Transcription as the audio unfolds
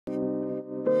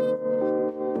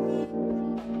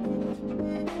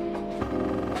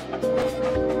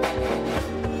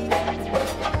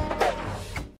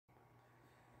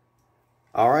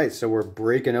All right, so we're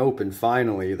breaking open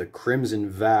finally the Crimson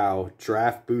Vow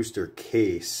Draft Booster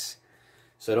case.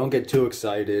 So don't get too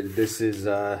excited. This is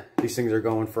these things are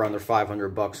going for under 500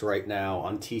 bucks right now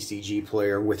on TCG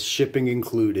Player with shipping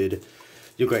included.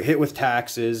 You'll get hit with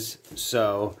taxes,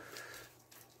 so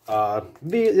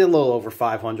be a little over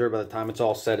 500 by the time it's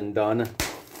all said and done.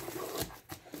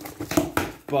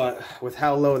 But with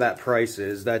how low that price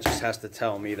is, that just has to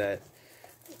tell me that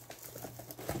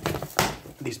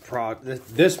this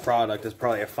product is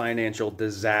probably a financial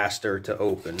disaster to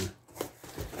open.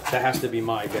 That has to be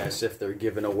my guess if they're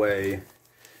giving away.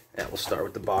 Yeah, we'll start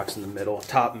with the box in the middle,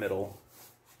 top middle.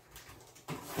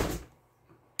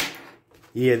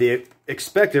 Yeah, the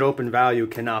expected open value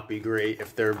cannot be great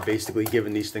if they're basically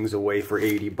giving these things away for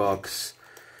 80 bucks.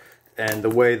 And the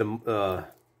way the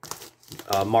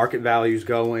market value's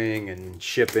going and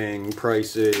shipping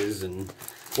prices and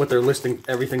what they're listing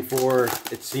everything for,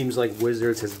 it seems like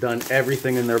Wizards has done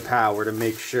everything in their power to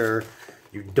make sure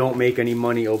you don't make any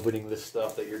money opening this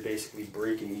stuff, that you're basically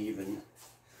breaking even.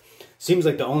 Seems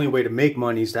like the only way to make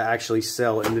money is to actually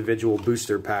sell individual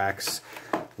booster packs,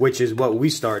 which is what we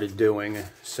started doing.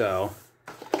 So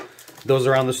those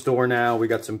are on the store now. We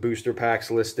got some booster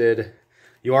packs listed.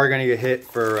 You are going to get hit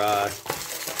for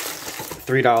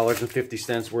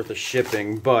 $3.50 worth of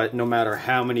shipping, but no matter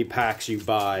how many packs you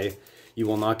buy, you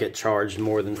will not get charged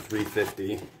more than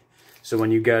 $3.50. So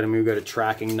when you get them, you get a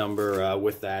tracking number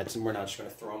with that. So we're not just going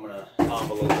to throw them in an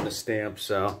envelope and a stamp.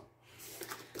 So,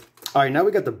 all right, now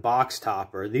we got the box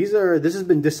topper. This has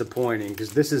been disappointing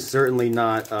because this is certainly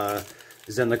not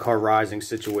Zendikar Rising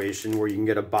situation where you can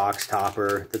get a box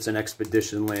topper that's an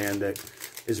expedition land that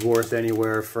is worth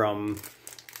anywhere from,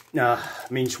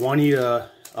 $20 to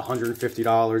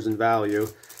 $150 in value.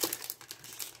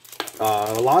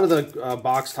 A lot of the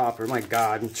box topper, my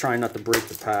God, I'm trying not to break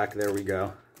the pack. There we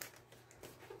go.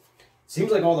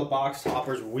 Seems like all the box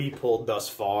toppers we pulled thus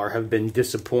far have been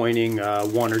disappointing,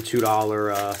 $1 or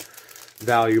 $2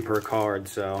 value per card.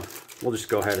 So we'll just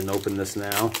go ahead and open this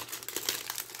now.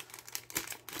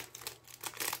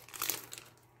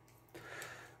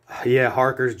 Yeah,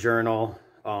 Harker's Journal.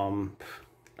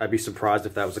 I'd be surprised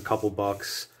if that was a couple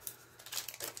bucks.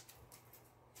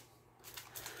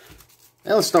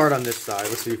 Now let's start on this side.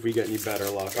 Let's see if we get any better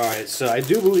luck. All right, so I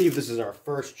do believe this is our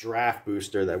first draft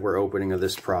booster that we're opening of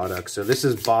this product. So this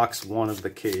is box one of the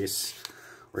case.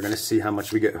 We're going to see how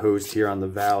much we get hosed here on the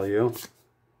value.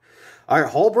 All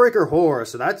right, Hullbreaker Horror.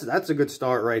 So that's a good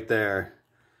start right there.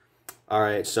 All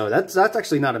right, so that's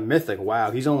actually not a mythic.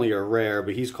 Wow, he's only a rare,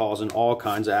 but he's causing all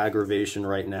kinds of aggravation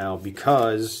right now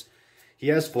because he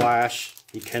has flash.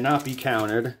 He cannot be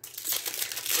countered.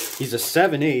 He's a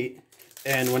 7/8.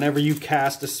 And whenever you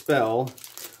cast a spell,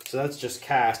 so that's just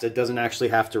cast, it doesn't actually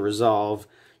have to resolve,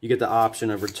 you get the option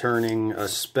of returning a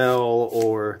spell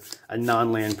or a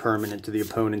non-land permanent to the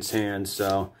opponent's hand.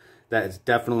 So that is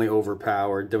definitely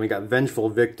overpowered. Then we got Vengeful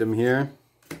Victim here.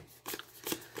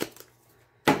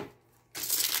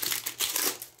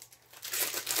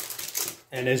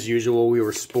 And as usual, we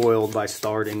were spoiled by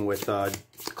starting with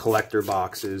collector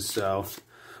boxes. So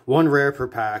one rare per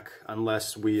pack,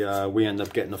 unless we end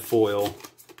up getting a foil.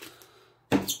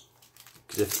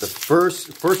 If the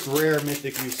first rare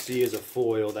mythic you see is a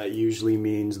foil, that usually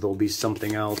means there'll be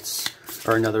something else,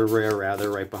 or another rare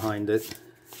rather, right behind it.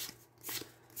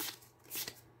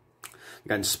 We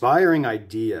got Inspiring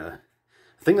Idea.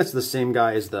 I think that's the same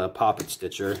guy as the Poppet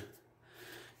Stitcher.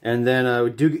 And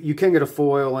then you can get a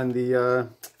foil in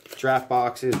the draft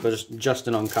boxes, but it's just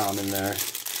an uncommon there.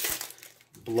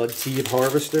 Blood-Teed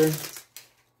Harvester.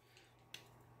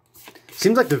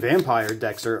 Seems like the vampire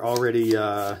decks are already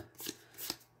kind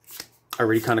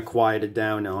of quieted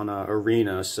down on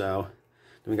Arena. So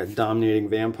then we got Dominating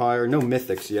Vampire. No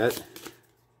mythics yet.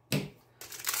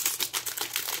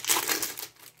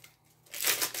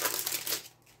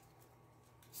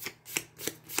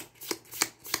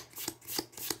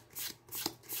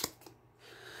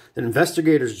 Then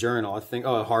Investigator's Journal. I think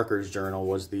Harker's Journal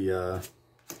was the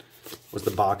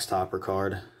box topper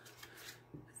card,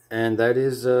 and that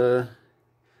is a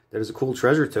cool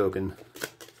treasure token.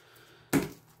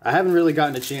 I haven't really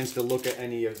gotten a chance to look at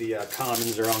any of the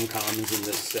commons or uncommons in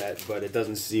this set, but it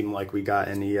doesn't seem like we got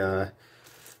any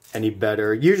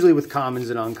better. Usually with commons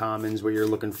and uncommons, what you're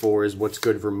looking for is what's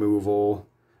good removal.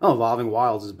 Oh, Evolving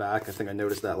Wilds is back. I think I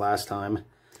noticed that last time.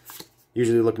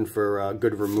 Usually looking for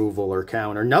good removal or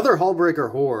counter. Another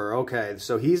Hullbreaker Horror. Okay,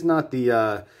 so he's not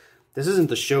the this isn't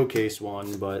the showcase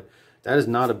one, but that is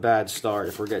not a bad start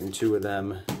if we're getting two of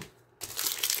them.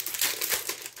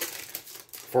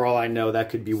 For all I know, that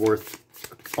could be worth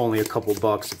only a couple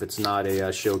bucks if it's not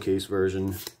a showcase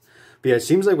version. But yeah, it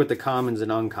seems like with the commons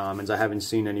and uncommons, I haven't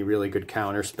seen any really good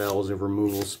counter spells or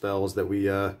removal spells that we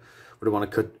would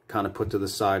want to kind of put to the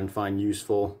side and find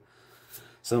useful.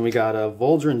 So then we got a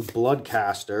Vol'jin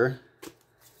Bloodcaster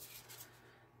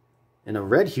and a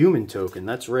red human token.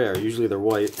 That's rare. Usually they're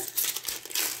white.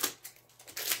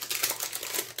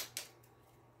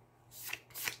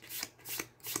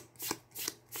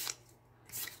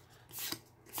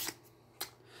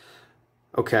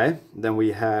 Okay, then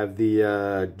we have the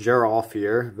Geralf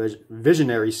here,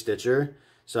 Visionary Stitcher.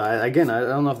 So again, I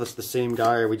don't know if that's the same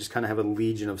guy or we just kind of have a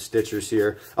legion of Stitchers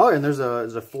here. Oh, and there's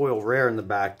a foil rare in the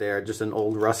back there, just an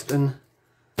old Rustin.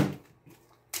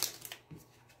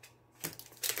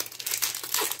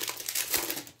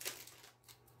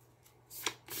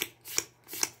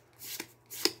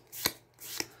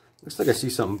 Looks like I see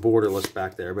something borderless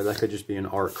back there, but that could just be an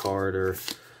art card or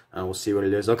we'll see what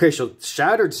it is. Okay, so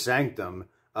Shattered Sanctum.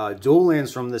 Dual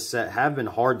lands from this set have been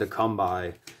hard to come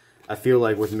by. I feel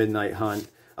like with Midnight Hunt.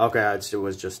 Okay, it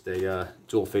was just a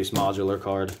dual face modular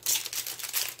card.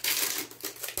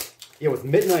 Yeah, with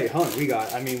Midnight Hunt, we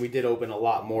did open a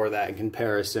lot more of that in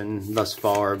comparison thus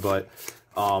far, but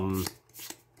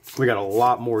we got a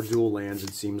lot more dual lands,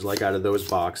 it seems like, out of those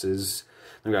boxes.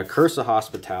 Then we got Curse of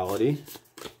Hospitality.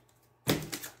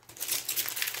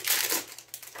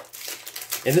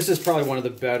 And this is probably one of the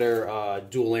better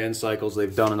dual land cycles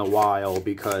they've done in a while,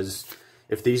 because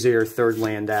if these are your third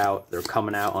land out, they're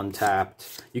coming out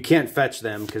untapped. You can't fetch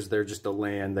them because they're just a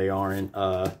land. They aren't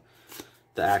the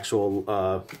actual,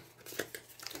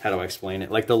 how do I explain it?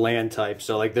 Like the land type.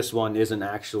 So like this one isn't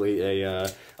actually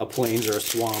a plains or a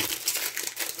swamp.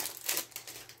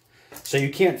 So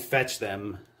you can't fetch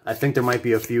them. I think there might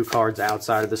be a few cards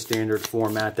outside of the standard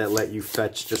format that let you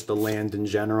fetch just the land in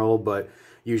general, but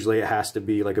usually it has to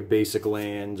be like a basic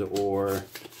land or,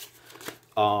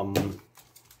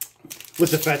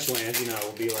 with the fetch lands, you know, it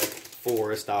will be like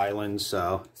forest, islands,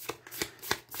 so.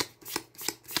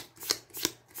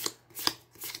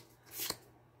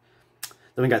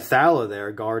 Then we got Thala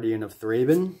there, Guardian of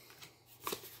Thraben.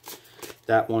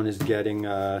 That one is getting,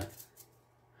 that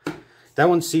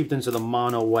one seeped into the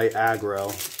mono white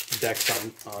aggro decks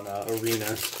on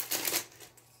Arena.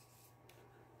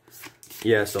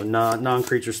 Yeah, so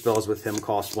non-creature spells with him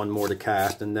cost one more to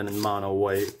cast, and then in mono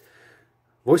white,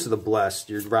 Voice of the Blessed,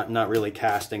 you're not really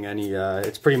casting any,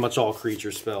 it's pretty much all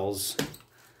creature spells. I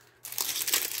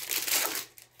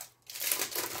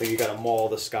think you got a Maul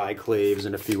the Skyclaves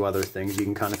and a few other things you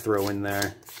can kind of throw in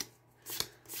there.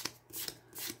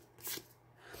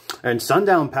 And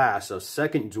Sundown Pass, so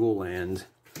second dual land.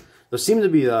 Those seem to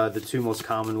be the two most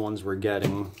common ones we're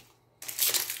getting.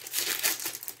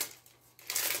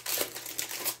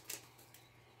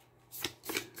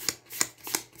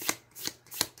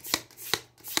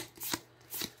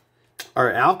 All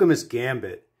right, Alchemist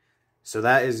Gambit. So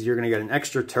that is, you're going to get an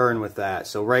extra turn with that.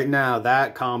 So right now,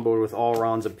 that comboed with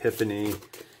Alron's Epiphany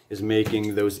is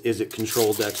making those Izzet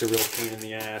control decks a real pain in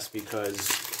the ass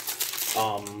because,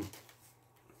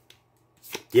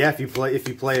 yeah, if you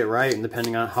play it right, and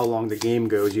depending on how long the game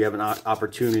goes, you have an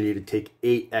opportunity to take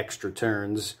 8 extra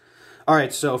turns. All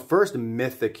right, so first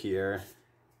Mythic here.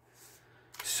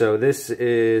 So this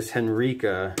is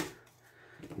Henrika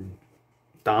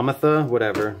Damatha,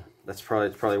 whatever. It's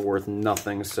probably worth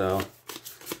nothing, so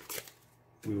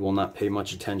we will not pay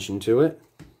much attention to it.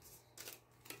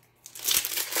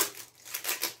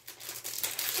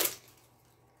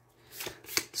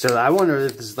 So I wonder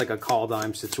if this is like a call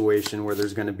dime situation where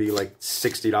there's going to be like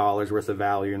 $60 worth of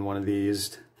value in one of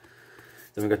these.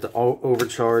 Then we got the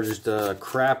overcharged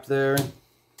crap there.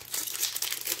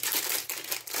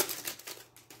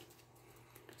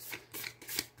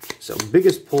 So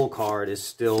biggest pull card is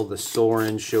still the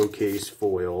Sorin Showcase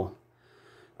foil.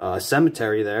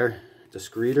 Cemetery there,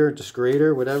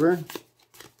 Discreator, whatever.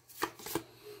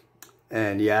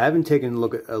 And yeah, I haven't taken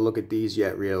a look at these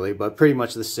yet really, but pretty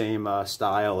much the same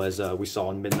style as we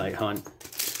saw in Midnight Hunt.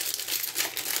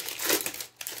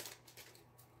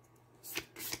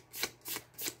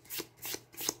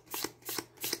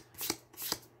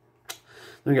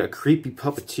 Then we got Creepy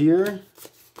Puppeteer.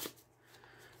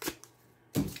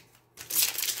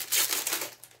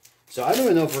 So I don't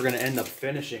even know if we're going to end up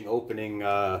finishing opening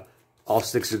all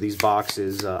 6 of these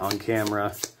boxes on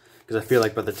camera, because I feel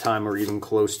like by the time we're even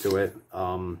close to it,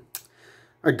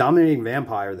 our Dominating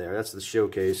Vampire there, that's the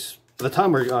showcase. By the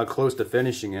time we're close to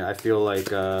finishing it, I feel like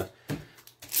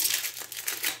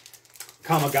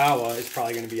Kamigawa is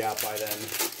probably going to be out by then.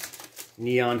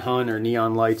 Neon Hunt or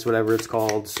Neon Lights, whatever it's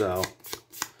called, so.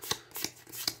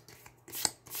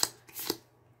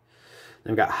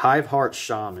 Then we've got Hiveheart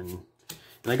Shaman.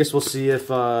 And I guess we'll see if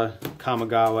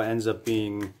Kamigawa ends up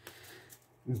beating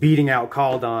out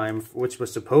Kaldheim, which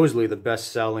was supposedly the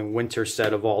best-selling winter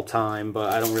set of all time,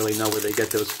 but I don't really know where they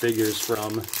get those figures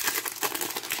from.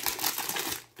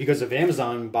 Because if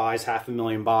Amazon buys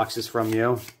 500,000 boxes from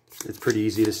you, it's pretty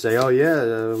easy to say, oh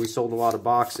yeah, we sold a lot of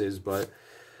boxes, but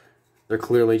they're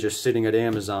clearly just sitting at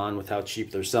Amazon with how cheap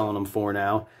they're selling them for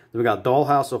now. Then we got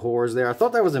Dollhouse of Horrors there. I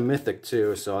thought that was a mythic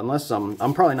too, so unless I'm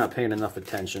probably not paying enough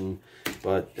attention,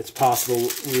 but it's possible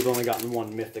we've only gotten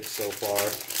one mythic so far.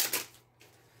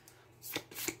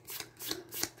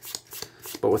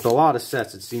 But with a lot of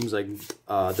sets, it seems like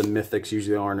the mythics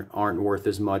usually aren't worth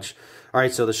as much. All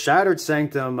right, so the Shattered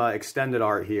Sanctum extended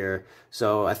art here.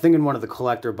 So I think in one of the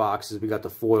collector boxes, we got the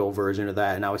foil version of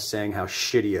that, and I was saying how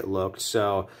shitty it looked.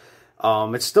 So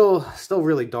it's still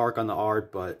really dark on the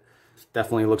art, but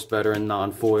definitely looks better in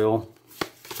non-foil.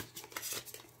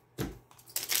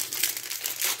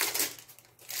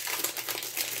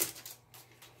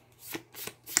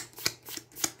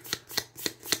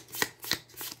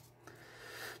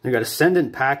 We got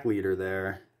Ascendant Pack Leader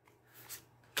there,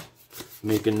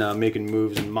 making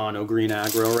moves in mono green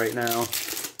aggro right now.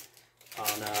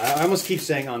 No, I almost keep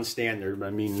saying on standard, but I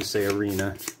mean to say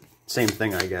arena. Same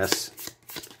thing, I guess.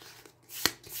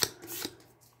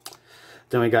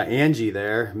 Then we got Angie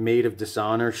there, Maid of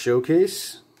Dishonor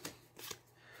Showcase.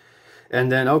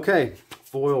 And then, okay,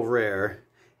 foil rare,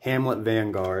 Hamlet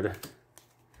Vanguard.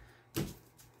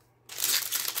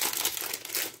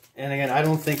 And again, I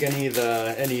don't think any of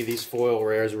these foil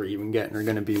rares we're even getting are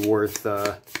going to be worth,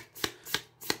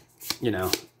 you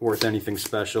know, worth anything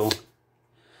special.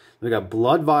 We got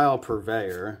Blood Vial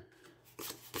Purveyor,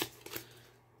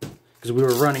 because we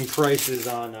were running prices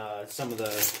on some of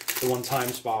the one-time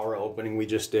spa opening we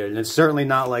just did, and it's certainly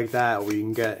not like that. We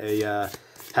can get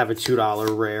have a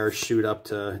 $2 rare shoot up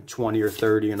to 20 or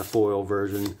 30 in a foil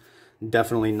version.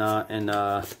 Definitely not in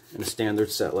a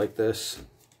standard set like this.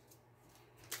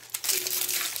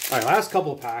 All right, last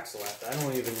couple of packs left. I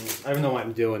don't even know why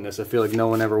I'm doing this. I feel like no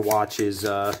one ever watches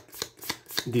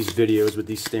these videos with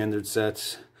these standard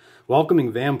sets.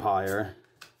 Welcoming Vampire.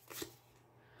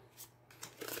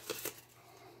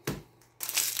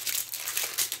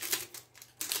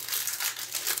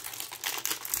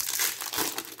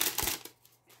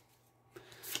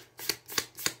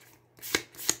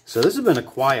 So this has been a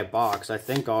quiet box. I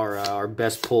think our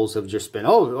best pulls have just been,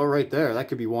 oh, right there. That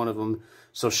could be one of them.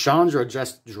 So Chandra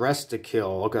just Dressed to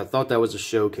Kill. Okay, I thought that was a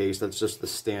showcase. That's just the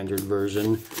standard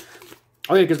version.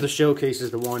 Oh yeah, because the showcase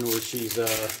is the one where she's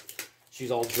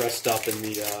all dressed up in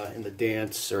the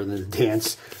dance, or the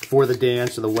dance for the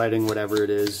dance or the wedding, whatever it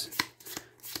is,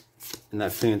 in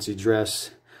that fancy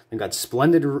dress. Then got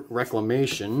Splendid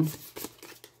Reclamation.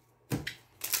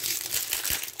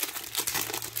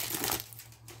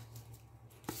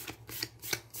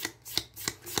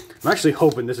 I'm actually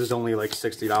hoping this is only like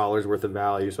 $60 worth of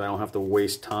value, so I don't have to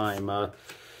waste time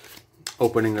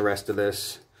opening the rest of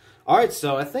this. All right,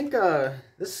 so I think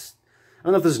this, I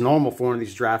don't know if this is normal for one of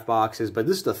these draft boxes, but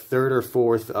this is the third or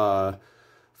fourth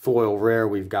foil rare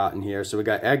we've gotten here. So we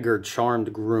got Edgar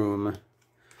Charmed Groom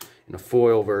in a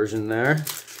foil version there.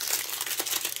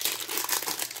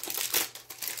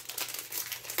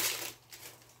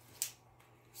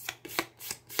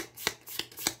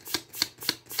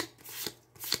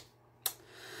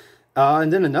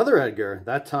 And then another Edgar,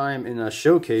 that time in a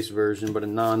showcase version, but a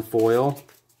non-foil.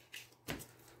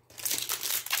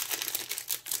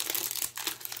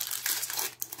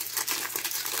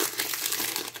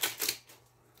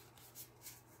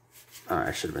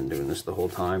 I should have been doing this the whole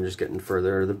time, just getting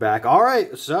further to the back. All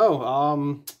right,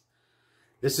 so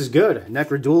this is good.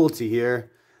 Necroduality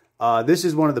here. This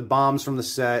is one of the bombs from the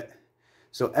set.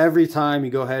 So every time you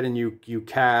go ahead and you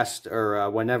cast, or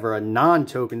whenever a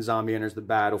non-token zombie enters the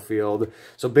battlefield,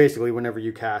 so basically whenever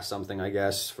you cast something, I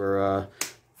guess, for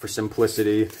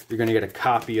simplicity, you're going to get a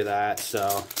copy of that.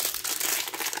 So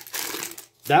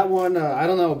that one, I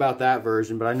don't know about that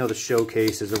version, but I know the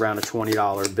showcase is around a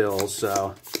 $20 bill,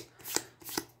 so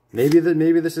maybe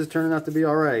this is turning out to be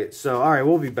all right. So, all right,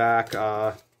 we'll be back.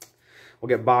 We'll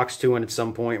get box 2 in at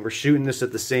some point. We're shooting this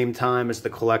at the same time as the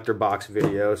collector box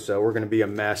video, so we're going to be a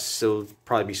mess. It'll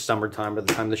probably be summertime by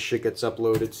the time this shit gets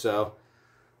uploaded, so